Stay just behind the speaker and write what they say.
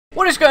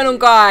What is going on,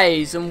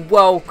 guys, and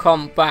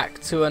welcome back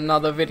to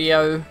another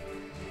video.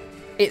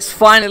 It's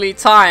finally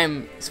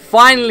time. It's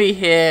finally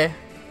here.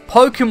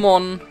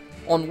 Pokemon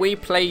on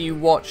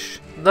WePlayYouWatch,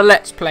 the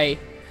Let's Play.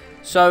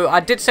 So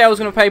I did say I was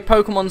going to play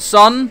Pokemon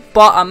Sun,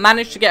 but I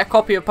managed to get a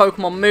copy of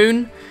Pokemon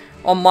Moon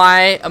on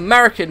my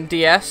American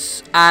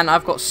DS, and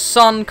I've got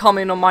Sun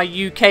coming on my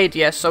UK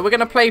DS. So we're going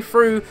to play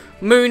through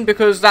Moon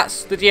because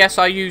that's the DS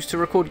I use to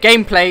record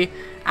gameplay,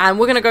 and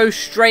we're going to go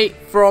straight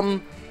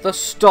from the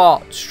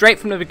start, straight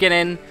from the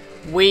beginning.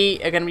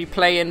 We are going to be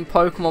playing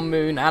Pokemon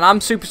Moon, and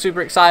I'm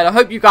super excited. I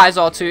hope you guys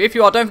are too. If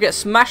you are, don't forget to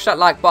smash that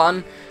like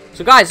button.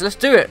 So guys, let's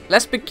do it.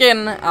 Let's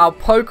begin our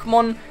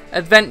Pokemon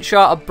adventure,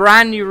 a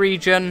brand new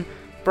region,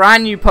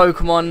 brand new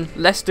Pokemon.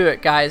 Let's do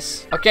it,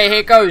 guys. Okay, here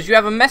it goes. You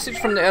have a message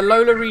from the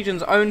Alola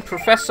region's own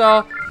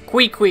Professor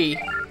Kui.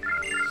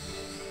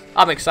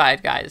 I'm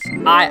excited, guys.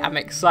 I am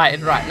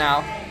excited right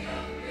now.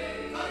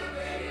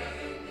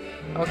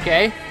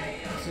 Okay.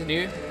 This is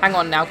new. Hang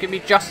on now, give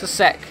me just a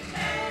sec.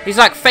 He's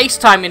like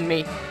FaceTiming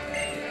me.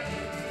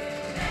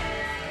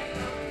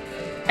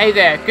 Hey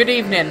there, good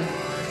evening.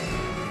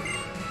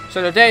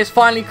 So the day has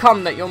finally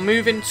come that you're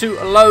moving to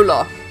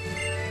Alola.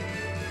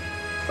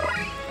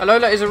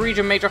 Alola is a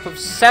region made up of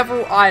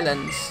several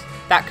islands.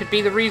 That could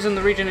be the reason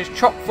the region is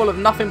chock full of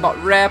nothing but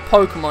rare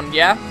Pokemon,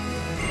 yeah?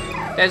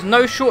 There's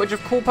no shortage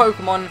of cool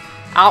Pokemon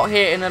out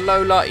here in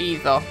Alola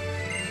either.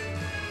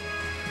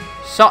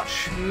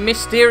 Such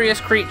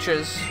mysterious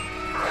creatures.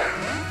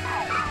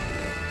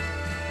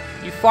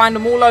 You find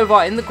them all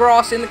over, in the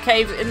grass, in the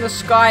caves, in the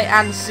sky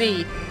and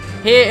sea.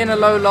 Here in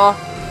Alola,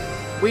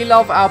 we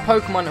love our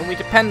Pokemon and we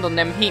depend on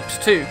them heaps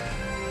too.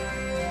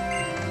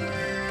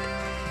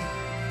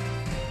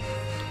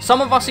 Some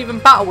of us even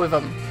battle with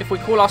them, if we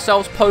call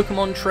ourselves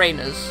Pokemon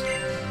trainers.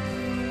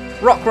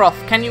 Rockruff,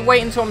 can you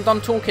wait until I'm done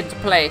talking to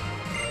play?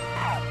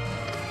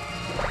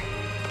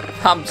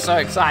 I'm so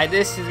excited.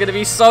 This is going to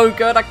be so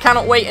good. I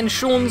cannot wait. And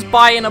Sean's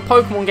buying a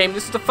Pokemon game.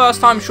 This is the first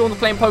time Sean's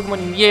playing Pokemon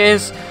in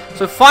years.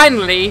 So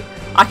finally,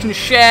 I can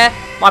share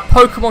my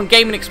Pokemon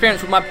gaming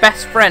experience with my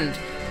best friend.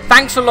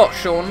 Thanks a lot,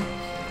 Sean.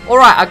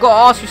 Alright, I've got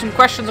to ask you some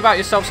questions about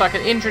yourself so I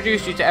can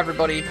introduce you to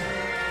everybody.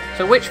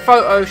 So which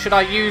photo should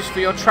I use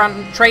for your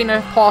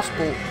trainer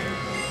passport?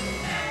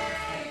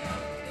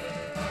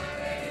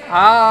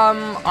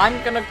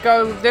 I'm gonna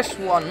go with this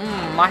one.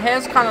 My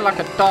hair's kind of like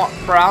a dark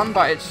brown,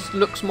 but it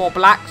looks more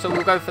black, so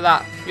we'll go for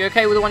that. You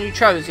okay with the one you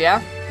chose,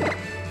 yeah?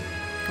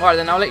 Alright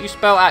then, I'll let you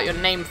spell out your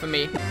name for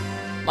me.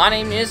 My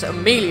name is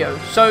Emilio,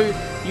 so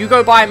you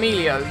go by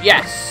Emilio,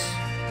 yes.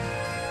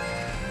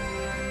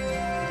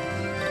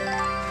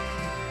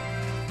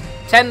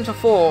 10 to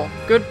 4,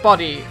 good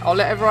body. I'll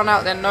let everyone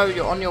out there know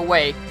you're on your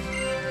way.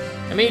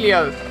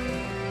 Emilio.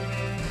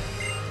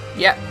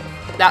 Yep,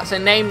 that's a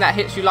name that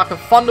hits you like a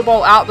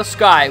thunderbolt out of the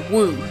sky.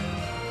 Woo.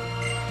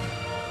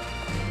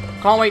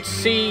 Can't wait to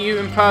see you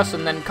in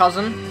person then,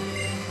 cousin.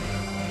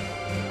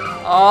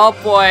 Oh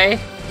boy,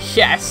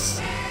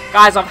 yes.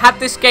 Guys, I've had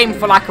this game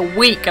for like a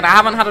week and I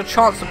haven't had a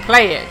chance to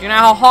play it. Do you know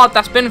how hard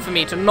that's been for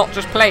me to not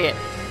just play it?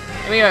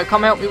 Emilio,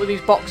 come help me with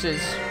these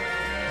boxes.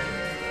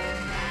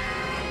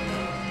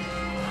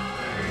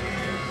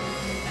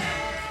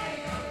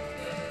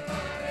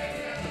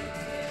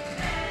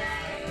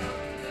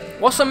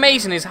 What's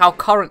amazing is how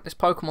current this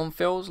Pokemon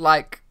feels.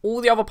 Like,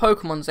 all the other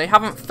Pokemons, they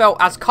haven't felt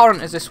as current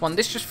as this one.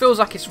 This just feels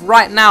like it's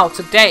right now,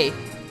 today.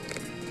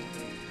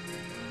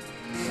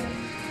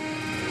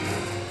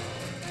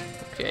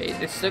 Okay,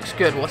 this looks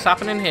good. What's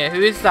happening here?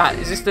 Who is that?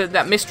 Is this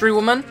that mystery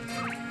woman?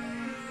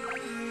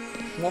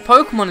 What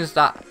Pokemon is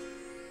that?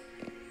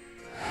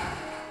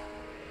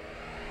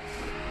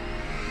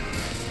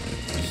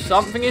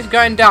 Something is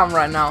going down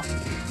right now.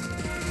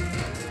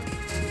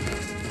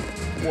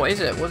 What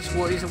is it?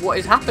 What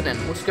is happening?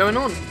 What's going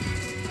on?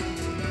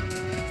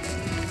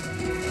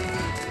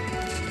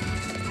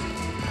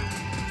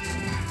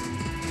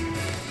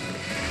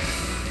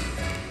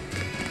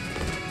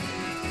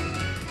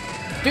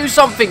 Do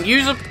something.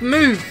 Use a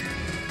move.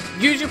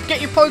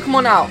 Get your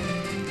Pokemon out.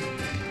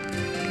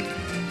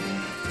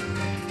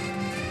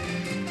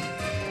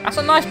 That's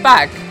a nice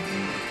bag.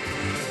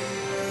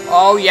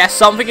 Oh yes,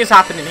 something is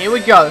happening. Here we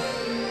go.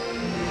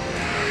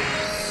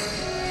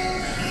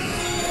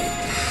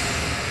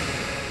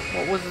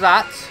 What was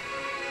that?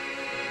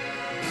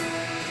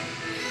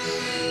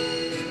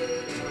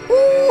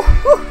 Ooh,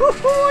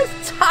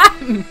 it's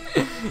time!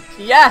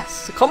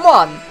 Yes, come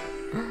on!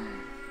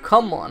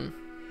 Come on.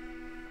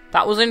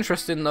 That was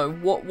interesting though.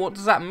 What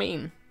does that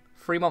mean?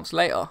 3 months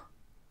later.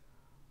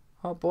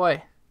 Oh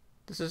boy.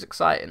 This is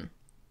exciting.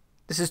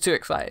 This is too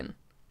exciting.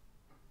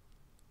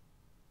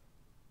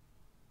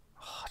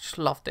 Oh, I just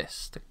love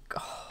this.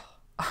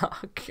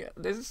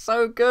 This is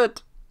so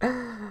good.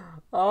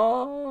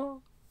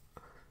 Oh.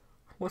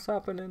 What's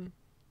happening?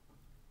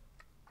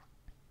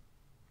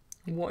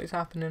 What is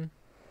happening?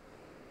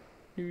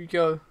 Here we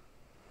go.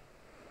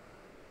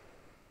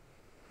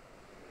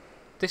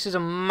 This is a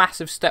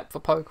massive step for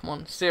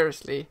Pokemon,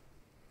 seriously.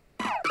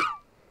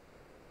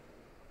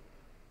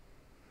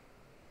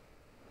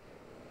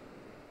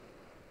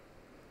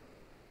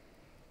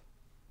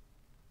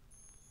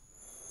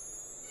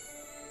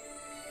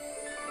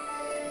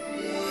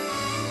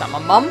 that my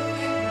mum?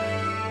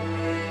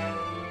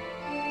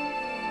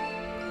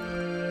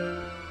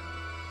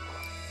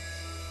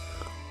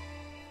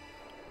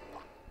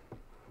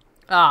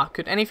 Ah,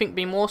 could anything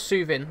be more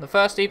soothing? The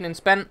first evening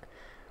spent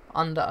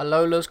under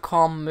Alola's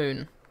calm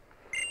moon.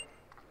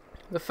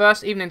 The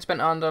first evening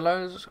spent under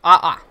Alola's...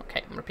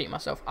 okay, I'm repeating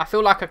myself. I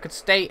feel like I could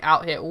stay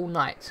out here all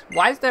night.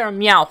 Why is there a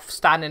Meowth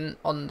standing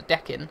on the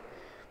decking?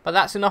 But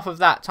that's enough of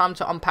that. Time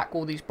to unpack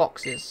all these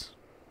boxes.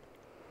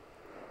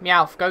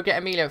 Meowth, go get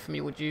Emilio for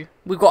me, would you?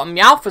 We've got a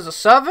Meowth as a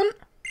servant?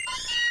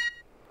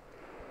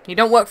 You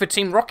don't work for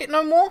Team Rocket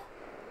no more?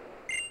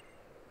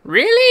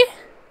 Really?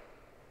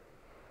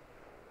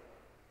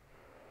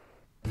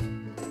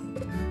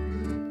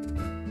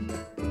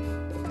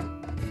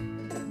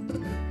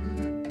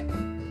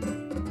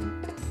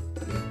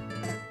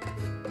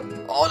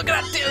 Oh, look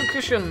at that ditto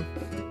cushion!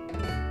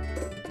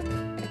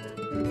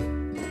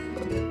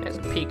 There's a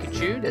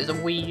Pikachu, there's a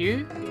Wii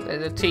U,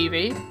 there's a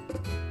TV.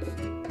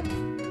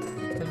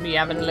 There's me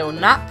having a little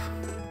nap.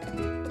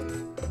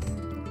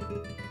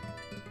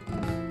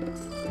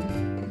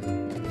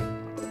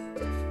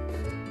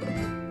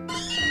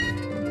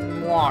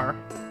 More.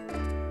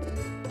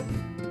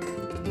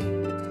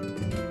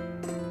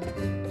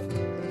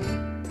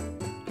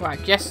 Right,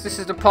 I guess this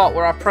is the part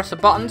where I press a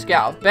button to get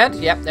out of bed.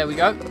 Yep, there we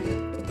go.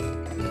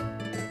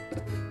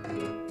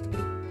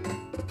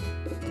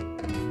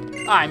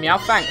 Alright, Meow,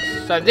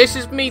 thanks. So this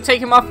is me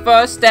taking my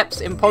first steps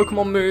in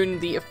Pokemon Moon,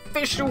 the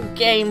official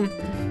game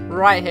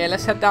right here.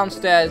 Let's head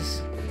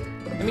downstairs.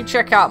 Let me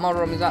check out my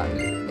room.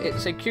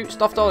 It's a cute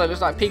stuffed doll that looks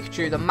like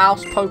Pikachu, the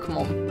mouse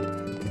Pokemon.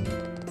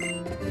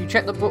 You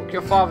check the book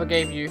your father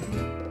gave you.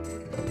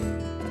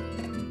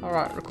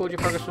 Alright, record your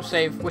progress will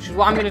save, which is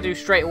what I'm going to do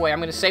straight away. I'm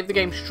going to save the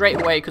game straight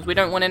away because we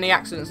don't want any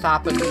accidents to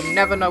happen. You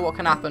never know what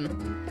can happen.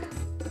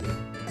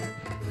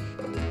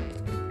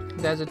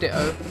 There's a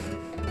Ditto.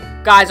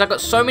 Guys, I've got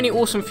so many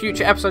awesome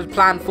future episodes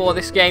planned for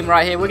this game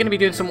right here. We're going to be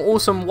doing some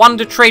awesome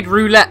Wonder Trade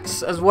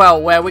roulettes as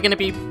well, where we're going to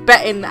be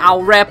betting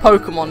our rare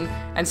Pokemon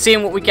and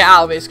seeing what we get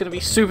out of it. It's going to be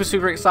super,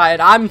 super excited.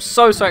 I'm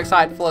so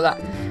excited for that.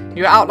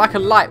 You were out like a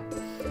light,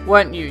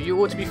 weren't you? You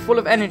ought to be full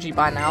of energy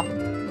by now.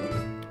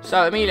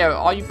 So, Emilio,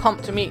 are you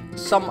pumped to meet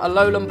some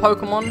Alolan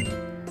Pokemon?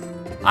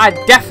 I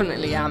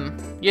definitely am.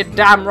 You're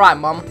damn right,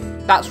 Mum.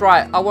 That's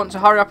right. I want to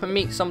hurry up and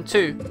meet some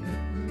too.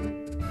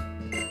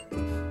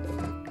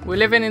 We're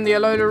living in the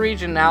Alola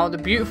region now, the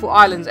beautiful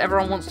islands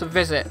everyone wants to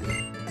visit.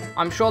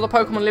 I'm sure the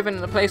Pokemon living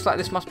in a place like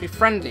this must be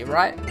friendly,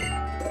 right?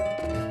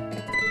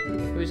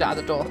 Who's at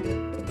the door?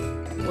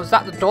 Was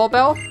that the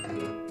doorbell?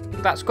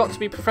 That's got to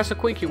be Professor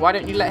Queequeg. Why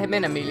don't you let him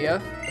in,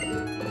 Emilio?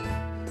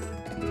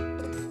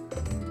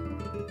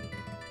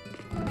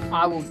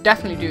 I will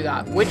definitely do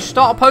that. Which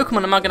starter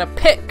Pokemon am I going to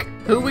pick?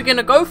 Who are we going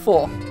to go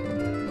for?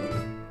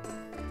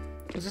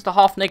 Is this the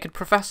half-naked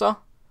professor?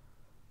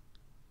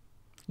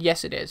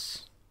 Yes, it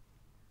is.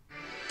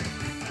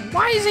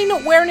 Why is he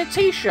not wearing a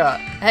t-shirt?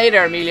 Hey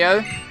there,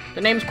 Emilio.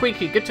 The name's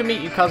Queequeg. Good to meet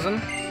you, cousin.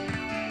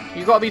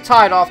 You got to be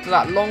tired after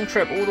that long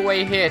trip all the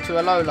way here to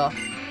Alola.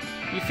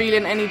 You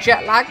feeling any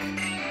jet lag?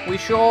 We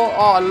sure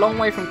are a long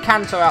way from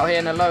Kanto out here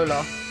in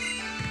Alola.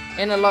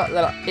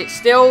 It's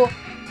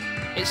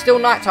still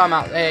nighttime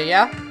out there,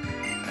 yeah?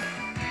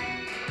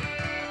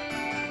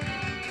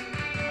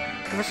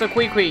 Professor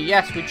Queequeg,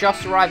 yes, we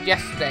just arrived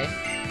yesterday.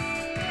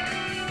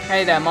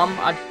 Hey there, Mum.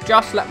 I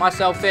just let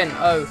myself in.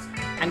 Oh.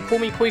 And call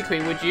me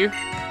Queequeg, would you?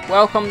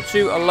 Welcome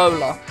to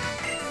Alola.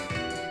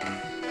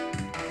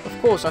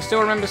 Of course, I still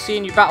remember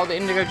seeing you battle the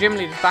Indigo Gym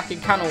Leaders back in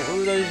Kanto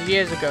all those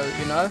years ago,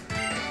 you know?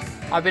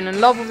 I've been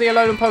in love with the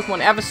Alolan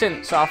Pokemon ever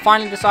since, so I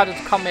finally decided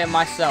to come here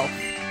myself.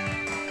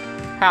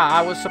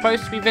 I was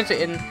supposed to be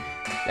visiting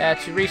there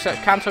to research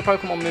Kanto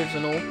Pokemon moves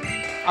and all.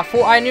 I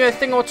thought I knew a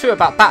thing or two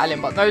about battling,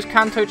 but those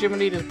Kanto Gym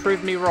Leaders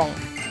proved me wrong.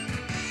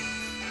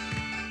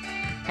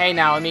 Hey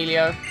now,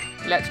 Emilio.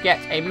 Let's get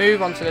a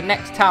move on to the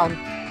next town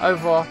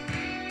over,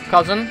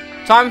 cousin.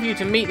 Time for you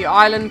to meet the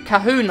island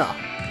Kahuna.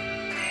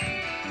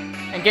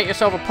 And get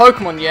yourself a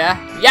Pokemon, yeah?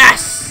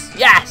 Yes!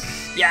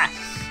 Yes! Yes!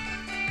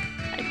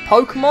 A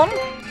Pokemon?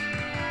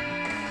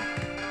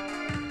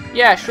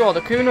 Yeah, sure. The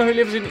Kahuna who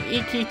lives in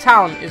Iki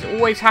Town is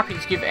always happy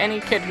to give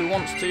any kid who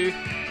wants to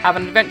have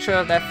an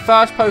adventure their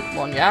first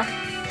Pokemon, yeah?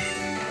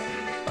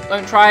 But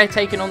don't try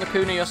taking on the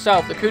Kahuna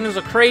yourself. The Kahunas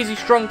are crazy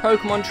strong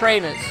Pokemon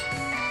trainers.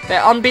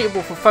 They're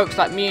unbeatable for folks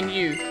like me and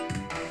you.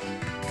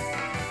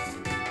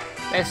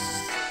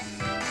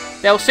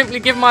 They'll simply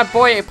give my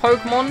boy a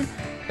Pokemon,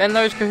 then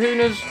those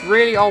Kahunas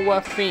really are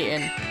worth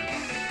meeting.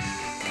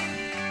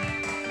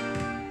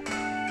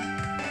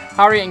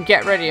 Hurry and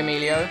get ready,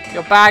 Emilio.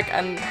 Your bag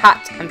and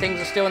hat and things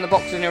are still in the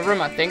box in your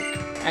room, I think.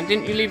 And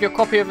didn't you leave your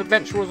copy of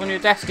Adventure Rules on your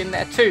desk in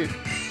there too?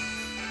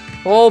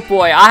 Oh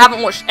boy, I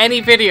haven't watched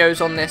any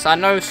videos on this. I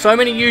know so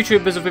many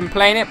YouTubers have been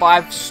playing it,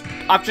 but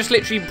I've just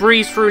literally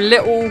breezed through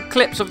little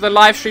clips of the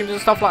live streams and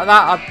stuff like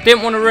that. I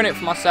didn't want to ruin it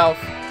for myself.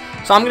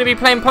 So I'm going to be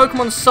playing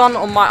Pokemon Sun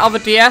on my other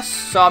DS.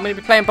 So I'm going to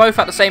be playing both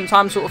at the same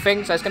time sort of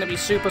thing. So it's going to be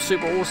super,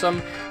 super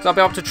awesome. So I'll be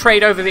able to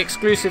trade over the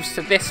exclusives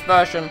to this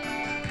version.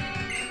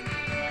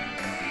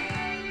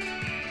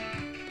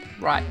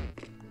 Right.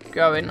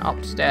 Going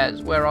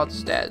upstairs. Where are the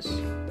stairs?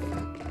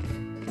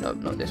 Nope,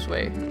 not this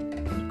way.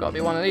 There's got to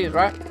be one of these,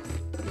 right?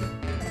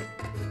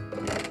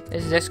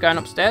 Is this going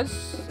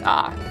upstairs?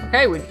 Ah,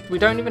 okay, we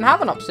don't even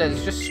have an upstairs.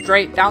 It's just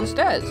straight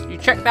downstairs. You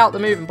checked out the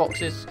moving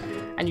boxes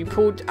and you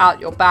pulled out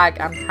your bag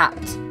and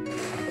hat.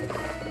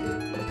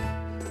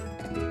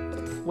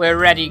 We're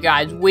ready,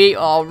 guys. We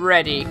are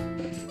ready.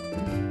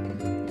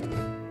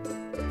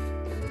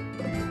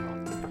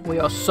 We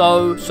are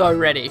so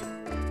ready.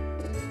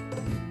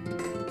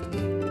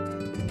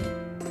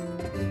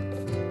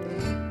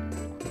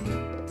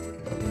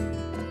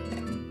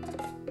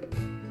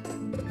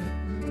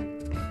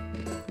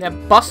 They're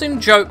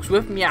busting jokes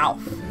with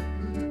Meowth.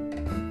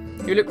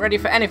 You look ready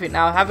for anything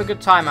now. Have a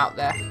good time out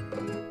there.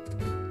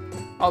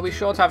 I'll be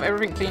sure to have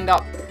everything cleaned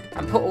up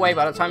and put away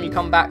by the time you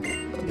come back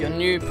with your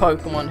new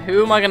Pokemon.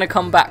 Who am I going to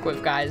come back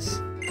with,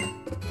 guys?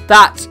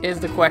 That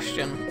is the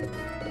question.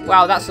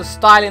 Wow, that's a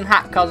styling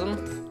hat, cousin.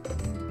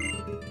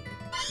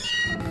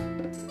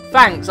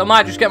 Thanks, I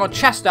might just get my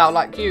chest out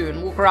like you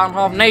and walk around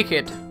half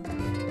naked.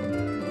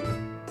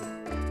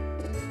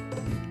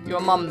 Your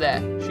mum there.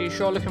 She's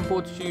sure looking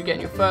forward to you getting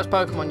your first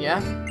Pokemon,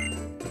 yeah?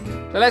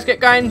 So let's get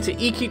going to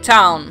Iki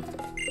Town.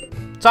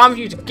 Time for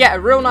you to get a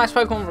real nice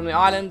Pokemon from the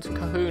island,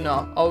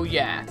 Kahuna. Oh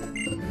yeah.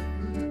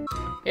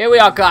 Here we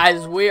are,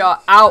 guys. We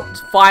are out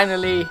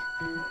finally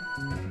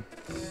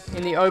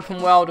in the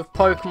open world of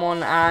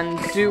Pokemon. And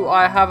do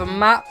I have a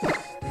map?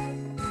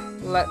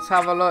 Let's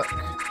have a look.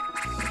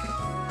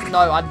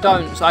 No, I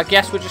don't. So I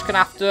guess we're just going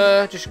to have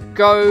to just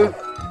go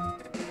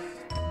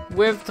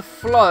with the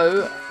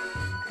flow.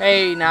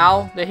 Hey,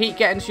 now, the heat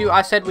getting to you,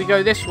 I said we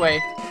go this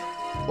way.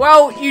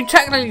 Well, you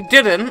technically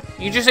didn't.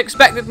 You just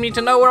expected me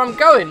to know where I'm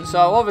going. So,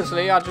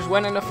 obviously, I just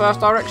went in the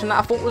first direction that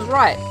I thought was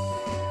right.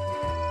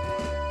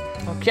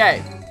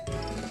 Okay.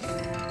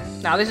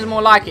 Now, this is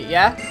more like it,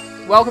 yeah?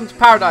 Welcome to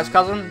paradise,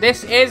 cousin.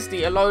 This is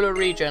the Alola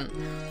region.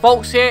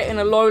 Folks here in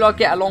Alola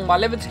get along by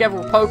living together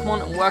with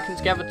Pokemon and working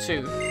together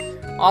too.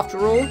 After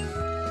all,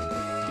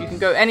 you can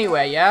go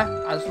anywhere,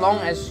 yeah? As long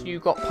as you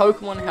got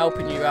Pokemon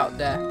helping you out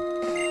there.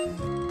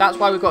 That's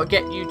why we've got to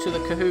get you to the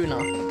Kahuna.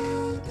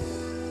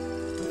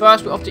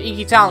 First, we're off to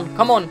Iki Town.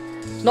 Come on.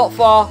 It's not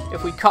far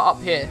if we cut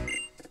up here.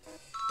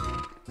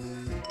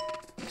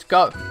 Let's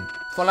go.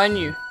 Following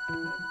you.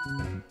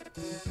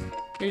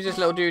 Who's this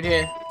little dude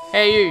here?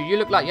 Hey, you. You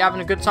look like you're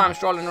having a good time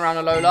strolling around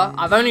Alola.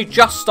 I've only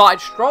just started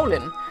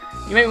strolling.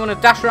 You make me want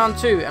to dash around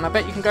too, and I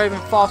bet you can go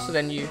even faster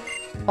than you.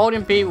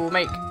 Holding B will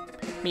make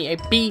me a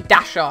B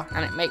dasher,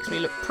 and it makes me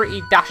look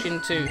pretty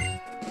dashing too.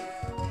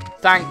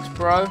 Thanks,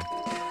 bro.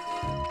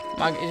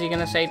 Is he going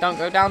to say don't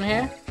go down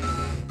here?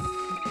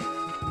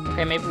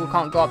 Okay, maybe we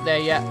can't go up there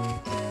yet.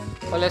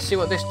 Well, let's see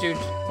what this dude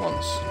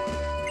wants.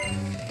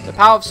 The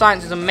power of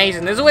science is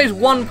amazing. There's always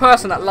one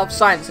person that loves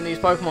science in these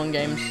Pokemon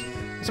games.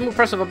 A simple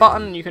press of a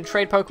button and you can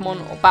trade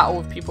Pokemon or battle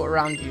with people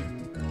around you.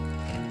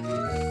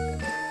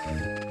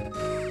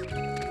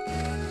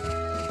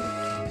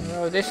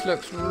 Oh, this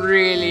looks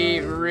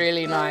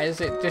really nice.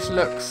 This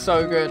looks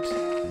so good.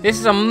 This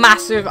is a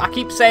massive, I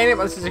keep saying it,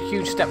 but this is a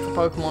huge step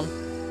for Pokemon.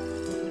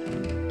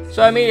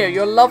 So, Emilio,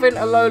 you're loving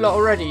Alola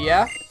already,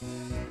 yeah?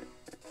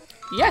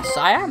 Yes,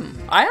 I am.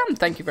 I am,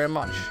 thank you very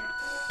much.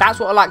 That's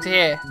what I like to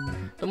hear.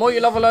 The more you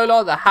love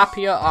Alola, the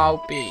happier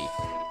I'll be.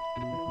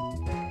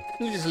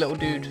 Who's this little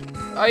dude?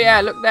 Oh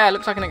yeah, look there.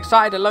 Looks like an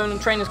excited Alolan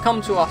trainer's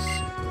come to us.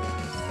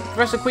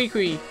 Professor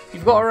Queequee,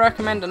 you've got to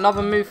recommend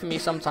another move for me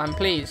sometime,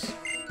 please.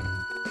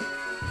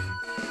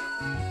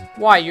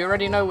 Why? You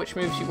already know which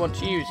moves you want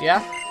to use,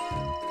 yeah?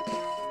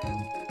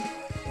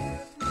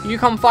 You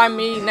come find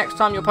me next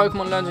time your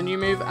Pokemon learns a new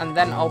move, and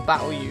then I'll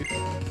battle you.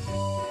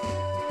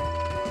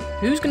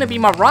 Who's going to be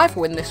my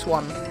rival in this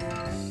one?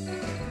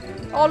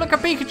 Oh, look, a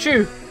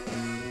Pikachu!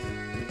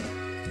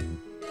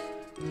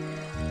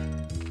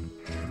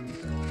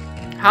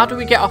 How do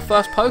we get our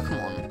first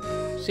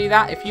Pokemon? See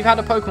that? If you've had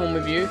a Pokemon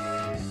with you,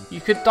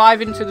 you could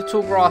dive into the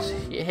tall grass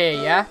here,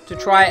 yeah? To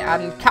try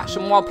and catch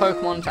some wild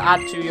Pokemon to add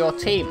to your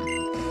team.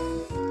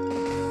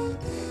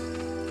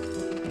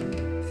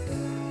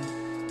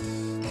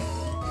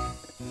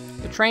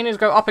 The trainers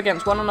go up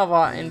against one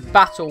another in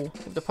battle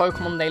with the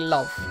Pokemon they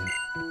love.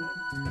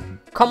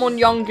 Come on,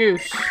 young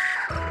goose.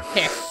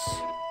 Hiss.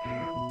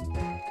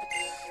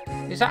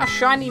 Is that a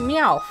shiny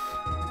Meowth?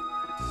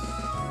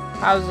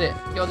 How's it?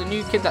 You're the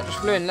new kid that just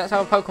flew in. Let's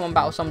have a Pokemon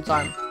battle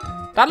sometime.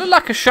 That looked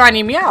like a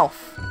shiny Meowth.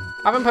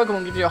 Having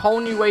Pokemon gives you a whole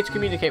new way to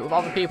communicate with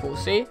other people,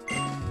 see?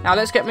 Now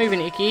let's get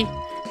moving, Iki.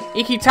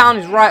 Iki Town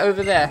is right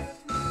over there.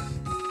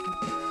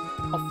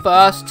 Our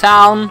first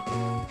town.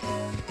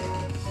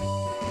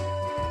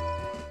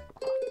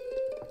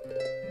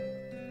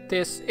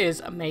 This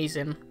is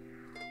amazing.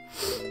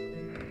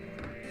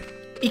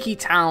 Iki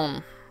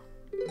Town.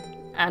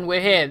 And we're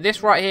here.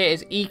 This right here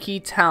is Iki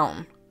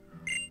Town.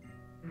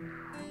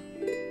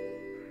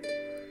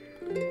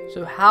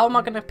 So how am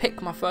I going to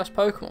pick my first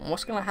Pokemon?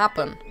 What's going to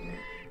happen?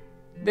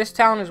 This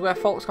town is where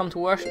folks come to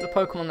worship the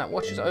Pokemon that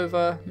watches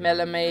over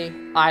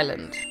Melame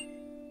Island.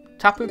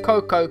 Tapu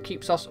Koko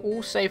keeps us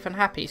all safe and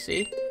happy,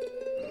 see?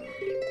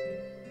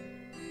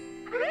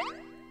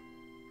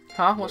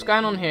 Huh? What's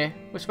going on here?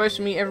 We're supposed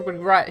to meet everybody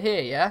right here,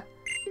 yeah?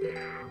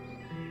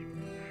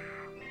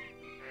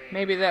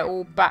 Maybe they're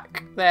all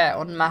back there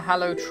on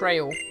Mahalo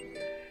Trail.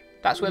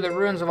 That's where the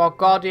ruins of our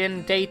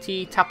guardian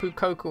deity Tapu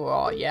Koko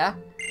are, yeah?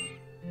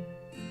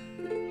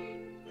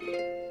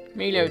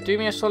 Emilio, do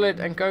me a solid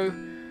and go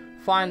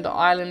find the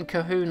island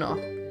kahuna.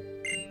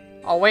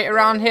 I'll wait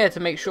around here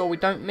to make sure we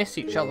don't miss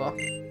each other.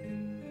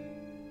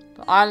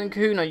 The island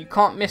kahuna, you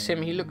can't miss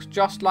him. He looks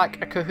just like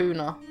a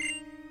kahuna.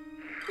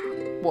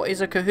 What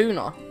is a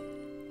kahuna?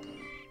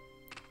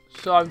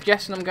 So I'm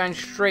guessing I'm going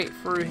straight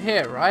through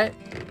here, right?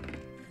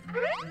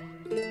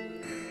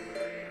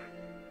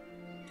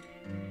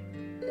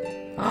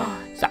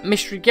 It's that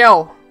mystery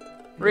girl.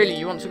 Really,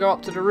 you want to go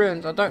up to the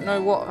ruins? I don't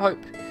know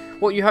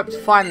what you hope to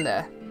find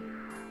there.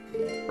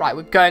 Right,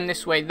 we're going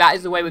this way. That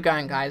is the way we're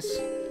going, guys.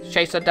 Let's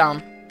chase her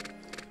down.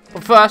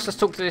 But first, let's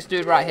talk to this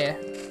dude right here.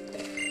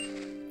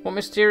 What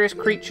mysterious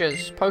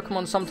creatures?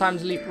 Pokemon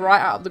sometimes leap right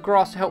out of the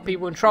grass to help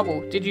people in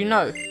trouble. Did you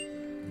know?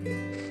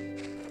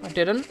 I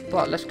didn't,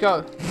 but let's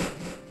go.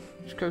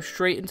 Let's go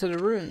straight into the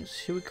ruins.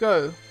 Here we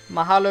go.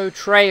 Mahalo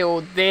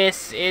Trail.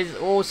 This is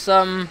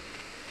awesome.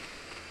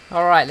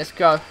 Alright, let's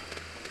go.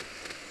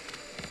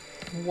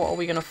 What are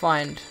we going to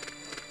find?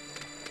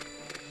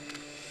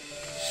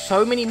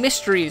 So many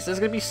mysteries. There's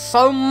going to be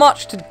so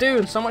much to do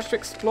and so much to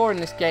explore in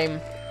this game.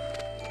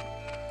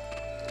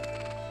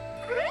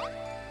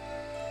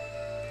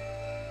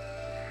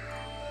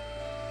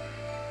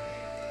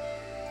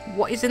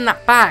 What is in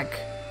that bag?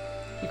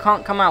 You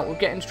can't come out. We'll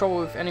get in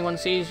trouble if anyone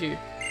sees you.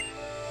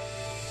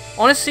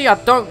 Honestly, I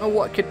don't know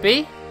what it could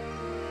be.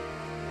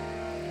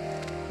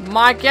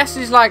 My guess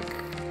is like,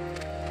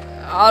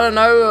 I don't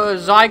know, a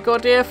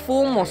Zygodeer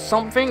form or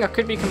something. I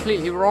could be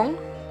completely wrong.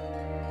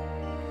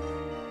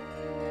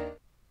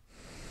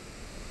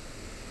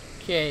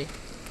 Okay.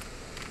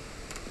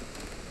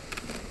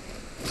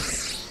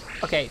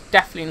 Okay,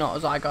 definitely not a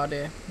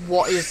Zygodeer.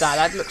 What is that?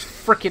 That looks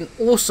freaking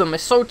awesome.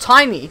 It's so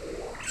tiny.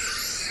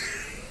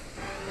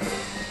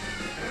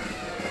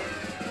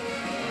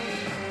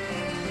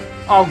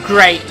 Oh,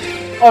 great.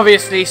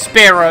 Obviously,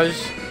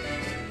 Spearows.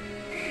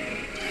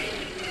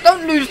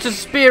 Don't lose to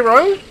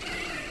Spearow.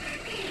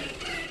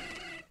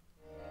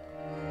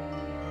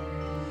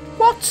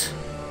 What?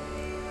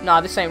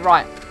 Nah, this ain't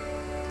right.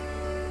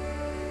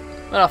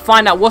 Well, I'll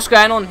find out what's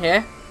going on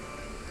here.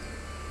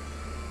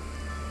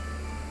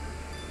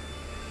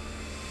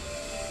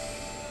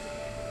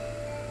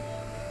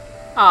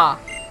 Ah.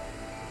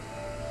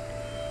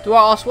 Do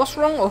I ask what's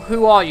wrong or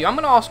who are you? I'm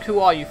going to ask who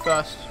are you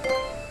first.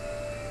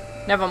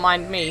 Never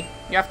mind me.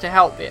 You have to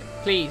help it.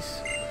 Please.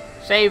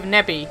 Save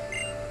Nebby.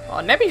 Oh,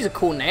 Nebby's a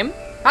cool name.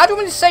 How do you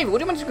want me to save it? What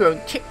do you want me to go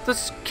and kick the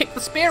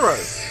Spearow?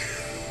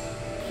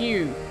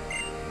 Phew.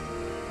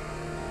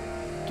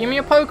 Give me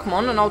a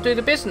Pokemon and I'll do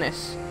the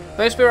business.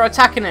 Those Spearow are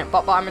attacking it,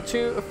 but I'm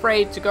too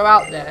afraid to go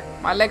out there.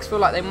 My legs feel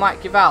like they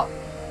might give out.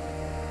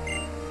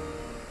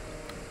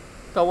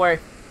 Don't worry.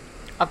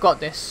 I've got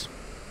this.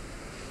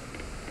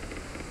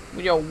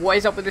 Yo, what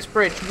is up with this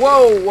bridge?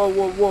 Whoa, whoa,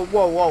 whoa, whoa,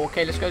 whoa, whoa.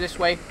 Okay, let's go this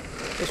way.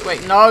 This way.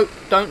 No,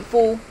 don't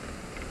fall.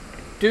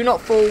 Do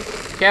not fall.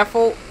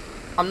 Careful.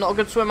 I'm not a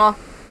good swimmer.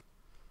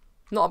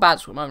 Not a bad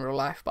swimmer in real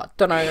life, but I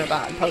don't know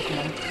about in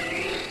Pokemon.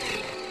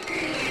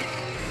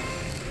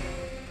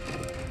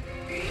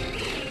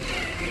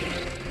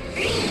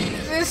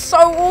 This is so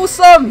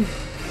awesome!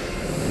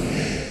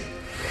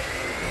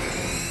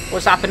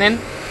 What's happening?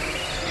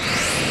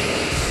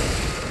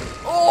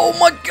 Oh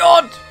my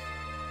god!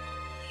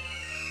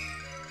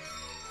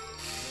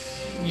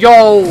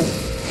 Yo!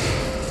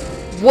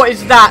 What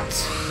is that?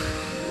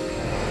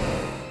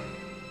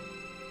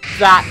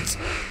 That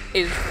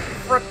is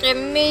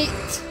freaking neat!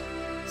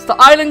 It's the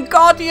Island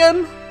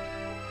Guardian!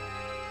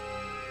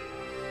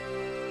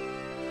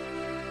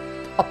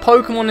 A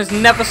Pokemon has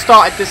never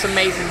started this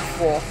amazing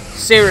before.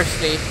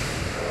 Seriously.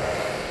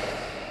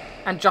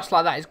 And just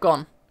like that, it's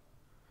gone.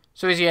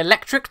 So is he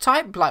electric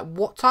type? Like,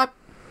 what type?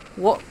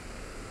 What?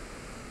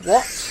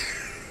 What?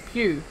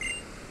 Phew.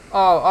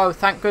 Oh,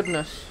 thank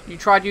goodness. You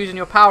tried using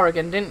your power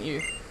again, didn't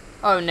you?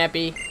 Oh,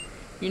 Nebby.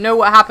 You know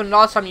what happened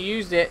last time you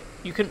used it?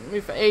 You couldn't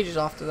move for ages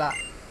after that.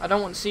 I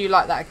don't want to see you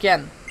like that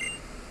again.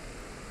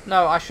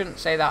 No, I shouldn't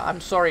say that. I'm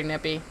sorry,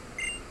 Nebby.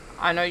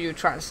 I know you were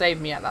trying to save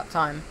me at that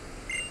time.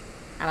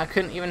 And I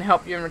couldn't even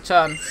help you in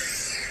return.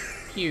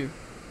 Phew.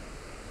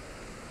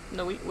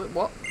 No, wait,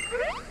 what?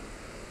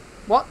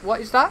 What?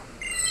 What is that?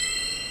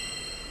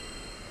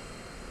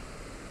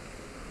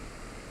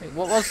 Wait,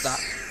 what was that?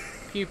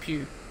 Pew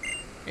pew.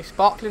 A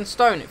sparkling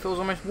stone. It feels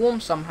almost warm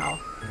somehow.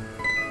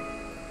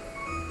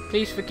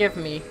 Please forgive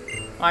me.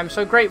 I am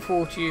so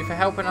grateful to you for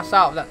helping us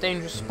out of that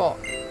dangerous spot.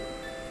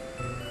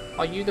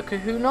 Are you the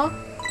kahuna?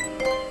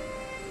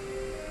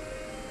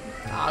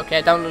 Ah,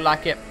 okay, don't look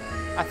like it.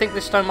 I think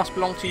this stone must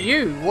belong to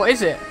you. What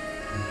is it?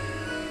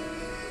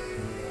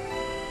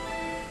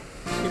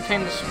 You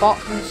obtained the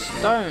sparkling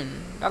stone.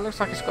 That looks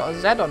like it's got a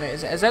Z on it.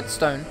 Is it a Z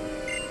stone?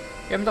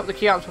 You opened up the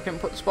key out so I can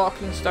put the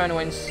sparkling stone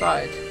away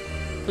inside.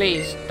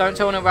 Please, don't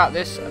tell anyone about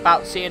this,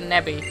 about seeing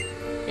Nebby.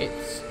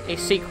 It's a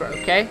secret,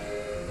 okay?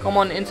 Come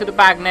on, into the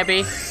bag,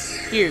 Nebby.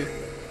 Phew.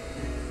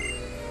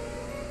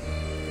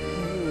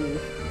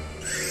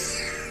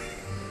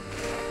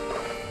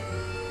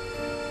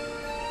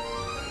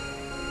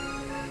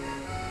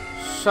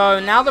 So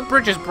now the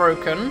bridge is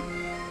broken.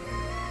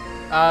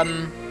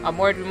 I'm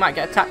worried we might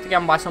get attacked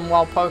again by some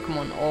wild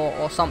Pokemon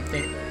or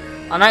something.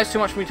 I know it's too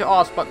much for me to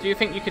ask, but do you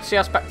think you could see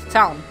us back to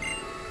town?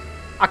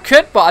 I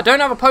could, but I don't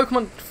have a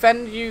Pokemon to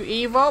defend you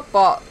either.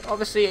 But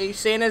obviously,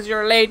 seeing as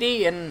you're a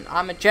lady and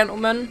I'm a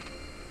gentleman,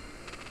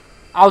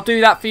 I'll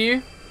do that for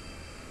you.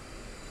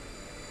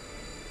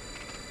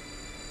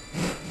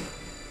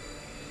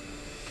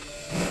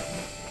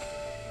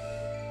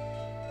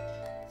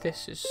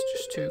 This is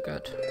just too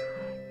good.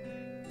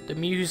 The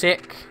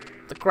music,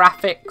 the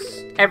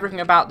graphics, everything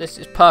about this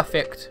is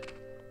perfect.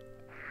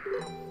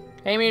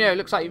 Hey Emilio,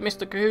 looks like you missed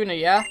the Kahuna,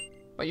 yeah?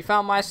 But you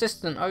found my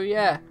assistant, oh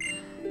yeah.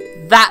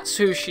 That's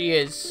who she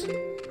is.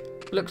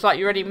 Looks like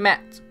you already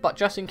met, but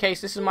just in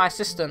case, this is my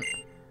assistant.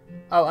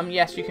 Oh,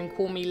 yes, you can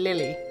call me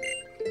Lily.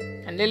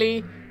 And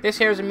Lily, this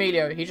here is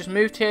Emilio. He just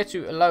moved here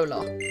to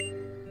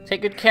Alola.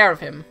 Take good care of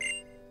him.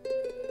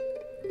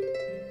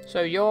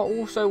 So you're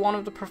also one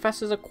of the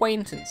professor's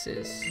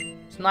acquaintances.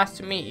 It's nice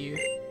to meet you.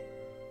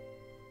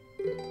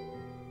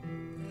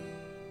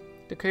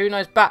 The Kahuna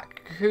is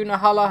back. Kahuna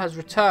Hala has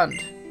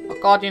returned. Our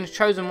Guardian's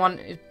chosen one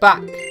is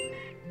back.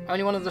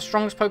 Only one of the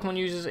strongest Pokemon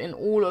users in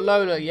all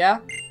Alola, yeah?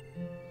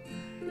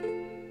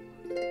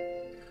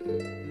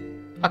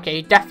 Okay,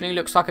 he definitely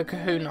looks like a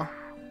Kahuna.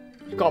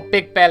 He's got a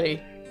big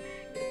belly.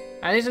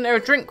 And isn't there a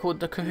drink called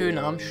the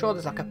Kahuna? I'm sure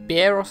there's like a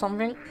beer or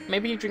something.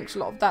 Maybe he drinks a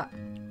lot of that.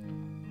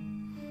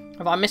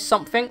 Have I missed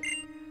something?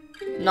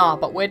 Nah,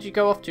 but where'd you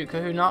go off to,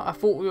 Kahuna? I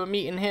thought we were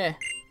meeting here.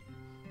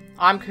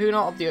 I'm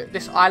Kahuna of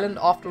this island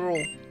after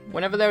all.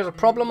 Whenever there is a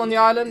problem on the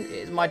island, it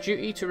is my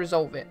duty to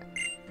resolve it.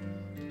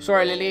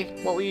 Sorry, Lily.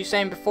 What were you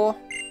saying before?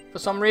 For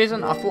some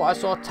reason, I thought I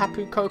saw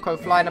Tapu Koko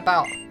flying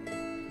about.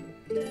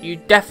 You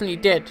definitely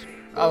did.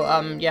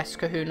 Oh, yes,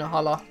 Kahuna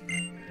Hala.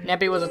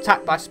 Nebby was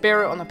attacked by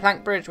Spirit on the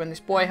plank bridge when this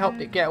boy helped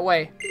it get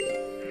away.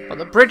 But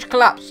the bridge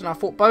collapsed and I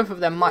thought both of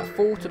them might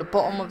fall to the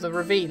bottom of the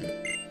ravine.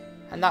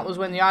 And that was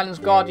when the island's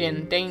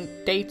guardian,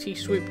 Deity,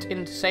 swooped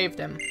in to save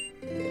them.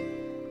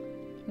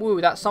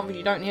 Woo, that's something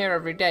you don't hear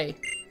every day.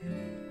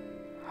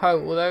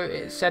 Ho, although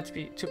it's said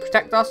to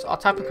protect us, our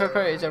Tapu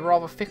Koko is a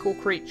rather fickle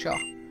creature.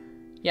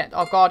 Yet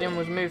our guardian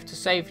was moved to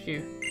save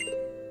you.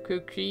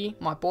 Kuki,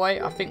 my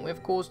boy, I think we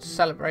have cause to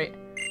celebrate.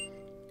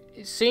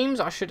 It seems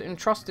I should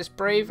entrust this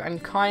brave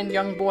and kind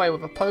young boy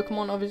with a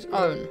Pokemon of his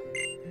own.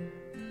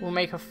 We'll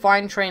make a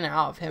fine trainer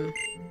out of him.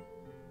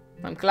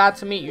 I'm glad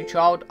to meet you,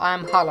 child. I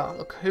am Hala,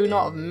 the Kahuna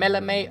of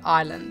Melame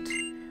Island.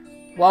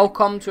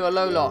 Welcome to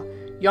Alola.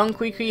 Young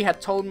Kuki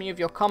had told me of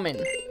your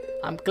coming.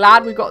 I'm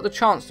glad we got the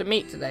chance to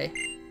meet today.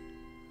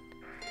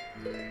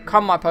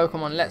 Come, my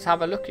Pokemon, let's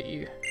have a look at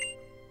you.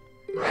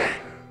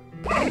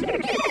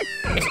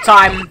 It's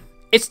time.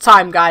 It's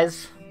time,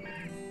 guys.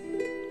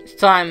 It's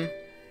time.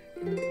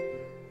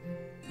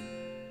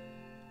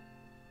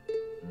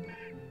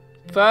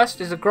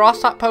 First is a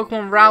grass-type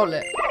Pokemon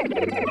Rowlet.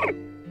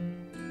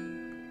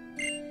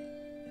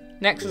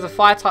 Next is a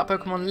fire-type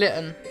Pokemon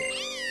Litten.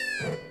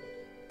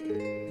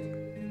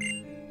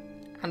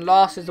 And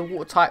last is the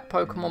water-type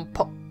Pokemon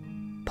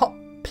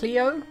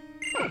Poplio.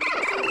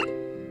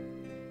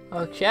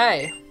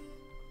 Okay.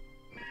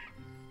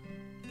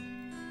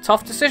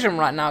 Tough decision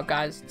right now,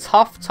 guys.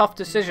 Tough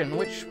decision.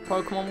 Which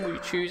Pokemon will you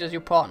choose as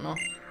your partner?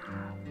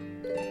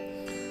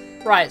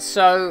 Right,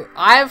 so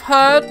I've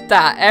heard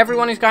that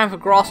everyone is going for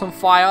grass and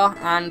fire,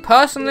 and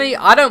personally,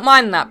 I don't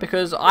mind that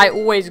because I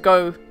always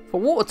go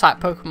for water-type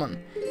Pokemon.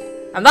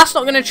 And that's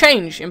not going to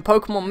change in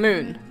Pokemon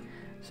Moon.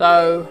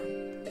 So,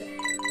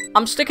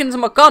 I'm sticking to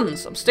my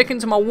guns. I'm sticking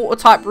to my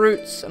water-type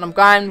roots, and I'm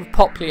going with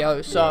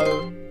Poplio.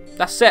 So,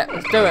 that's it.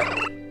 Let's do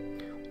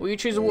it. Will you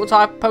choose a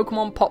water-type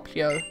Pokemon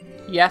Poplio?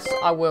 Yes,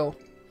 I will.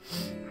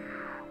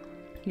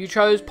 You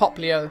chose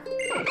Poplio.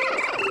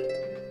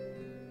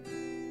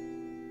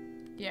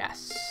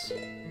 Yes.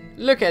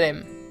 Look at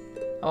him.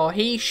 Or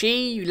he,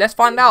 she, let's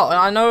find out. And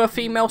I know a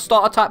female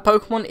starter type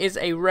Pokemon is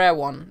a rare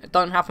one. It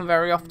don't happen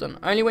very often.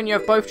 Only when you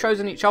have both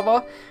chosen each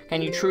other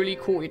can you truly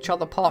call each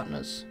other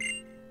partners.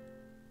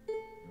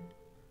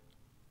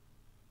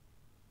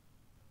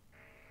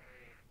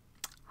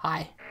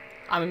 Hi,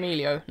 I'm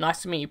Emilio.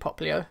 Nice to meet you,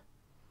 Poplio.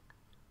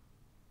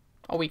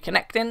 Are we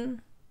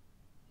connecting?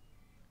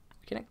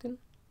 Connecting?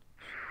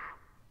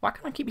 Why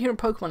can't I keep hearing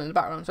Pokemon in the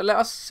background? So let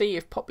us see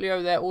if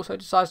Poplio there also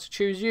decides to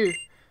choose you.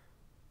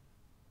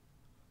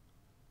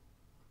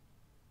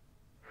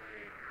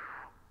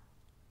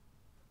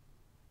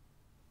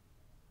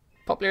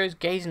 Poplio is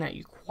gazing at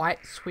you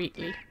quite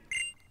sweetly.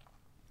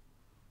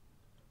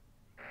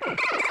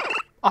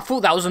 I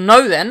thought that was a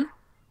no then.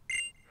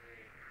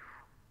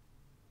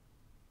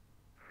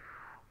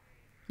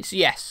 It's a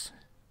yes.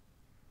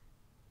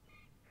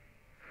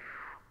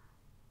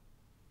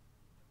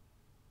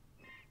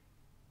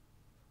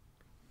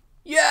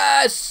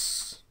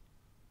 Yes!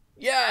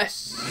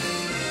 Yes!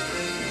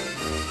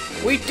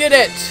 We did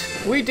it!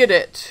 We did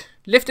it!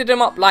 Lifted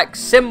him up like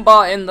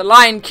Simba in The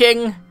Lion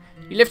King.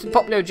 You lifted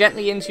Poplio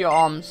gently into your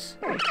arms.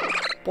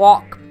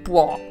 Bwok,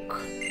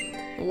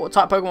 bwok. The water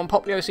type Pokemon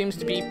Poplio seems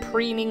to be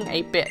preening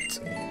a bit.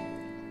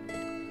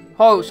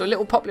 Oh, so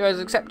little Poplio has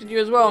accepted you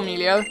as well,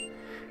 Emilio.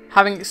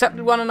 Having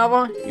accepted one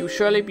another, you'll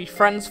surely be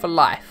friends for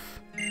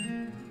life.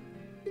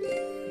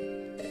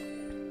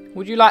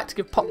 Would you like to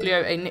give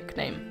Poplio a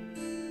nickname?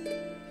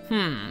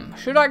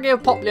 Should I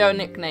give Poplio a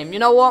nickname? You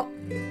know what?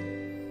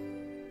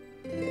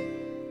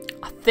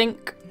 I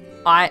think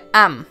I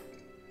am.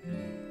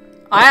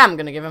 I am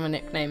going to give him a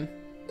nickname.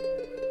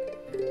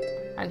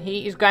 And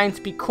he is going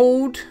to be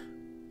called...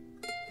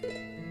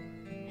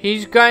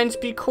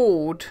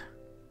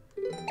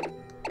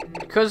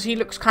 Because he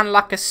looks kind of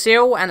like a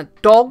seal and a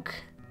dog.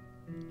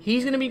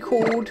 He's going to be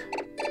called...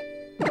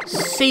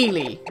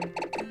 Sealy.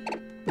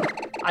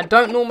 I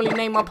don't normally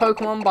name my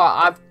Pokemon,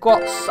 but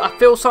I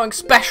feel something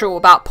special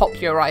about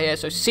Poplio right here.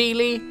 So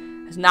Sealy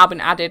has now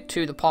been added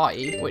to the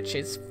party, which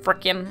is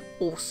freaking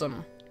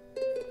awesome.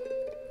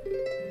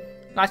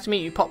 Nice to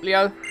meet you,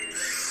 Poplio.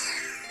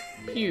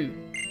 Phew.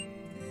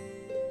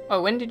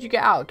 Oh, when did you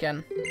get out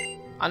again?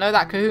 I know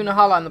that Kahuna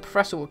Hala and the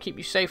Professor will keep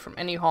you safe from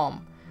any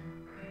harm.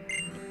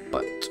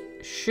 But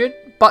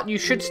you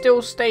should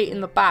still stay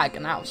in the bag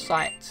and out of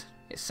sight.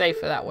 It's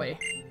safer that way.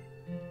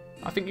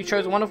 I think you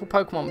chose a wonderful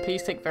Pokemon.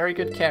 Please take very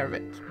good care of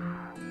it.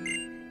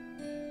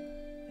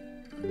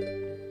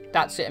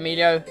 That's it,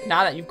 Emilio.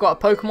 Now that you've got a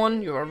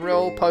Pokemon, you're a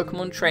real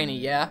Pokemon trainer,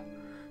 yeah?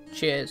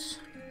 Cheers.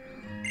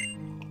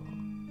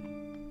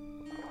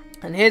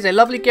 And here's a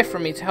lovely gift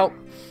from me to help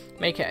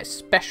make it a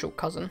special,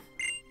 cousin.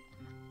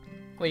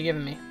 What are you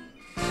giving me?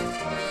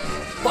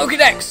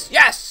 Pokédex!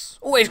 Yes!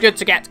 Always good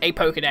to get a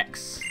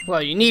Pokédex.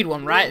 Well, you need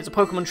one, right? As a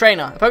Pokemon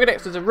trainer. A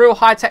Pokédex is a real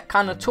high-tech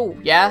kind of tool,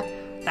 yeah?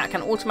 That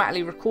can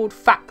automatically record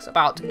facts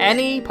about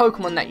any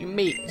Pokemon that you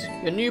meet.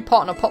 Your new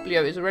partner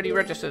Poplio is already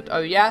registered.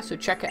 Oh yeah? So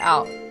check it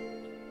out.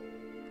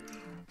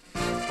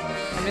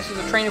 And this is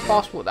a trainer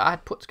passport that I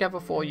had put together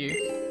for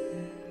you.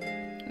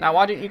 Now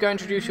why don't you go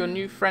introduce your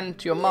new friend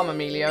to your mum,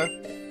 Emilio?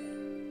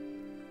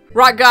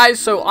 Right guys,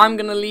 so I'm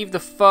going to leave the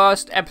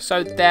first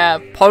episode there.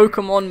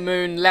 Pokemon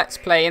Moon Let's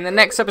Play. In the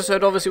next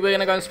episode, obviously, we're going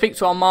to go and speak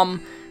to our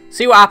mum.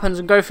 See what happens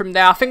and go from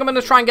there. I think I'm going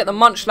to try and get the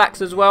Munchlax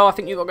as well. I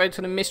think you've got to go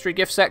to the mystery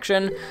gift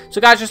section.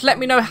 So guys, just let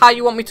me know how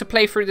you want me to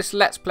play through this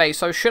Let's Play.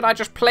 So should I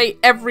just play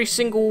every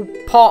single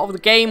part of the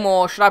game,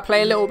 or should I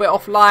play a little bit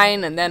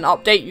offline and then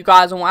update you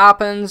guys on what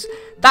happens?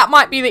 That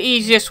might be the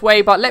easiest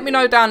way, but let me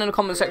know down in the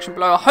comment section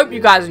below. I hope you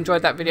guys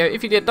enjoyed that video.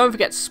 If you did, don't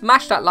forget to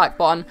smash that like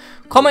button.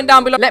 Comment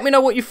down below. Let me know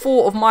what you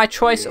thought of my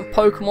choice of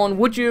Pokemon.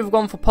 Would you have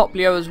gone for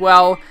Poplio as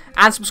well?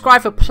 And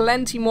subscribe for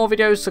plenty more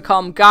videos to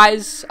come.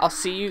 Guys, I'll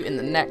see you in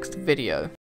the next video.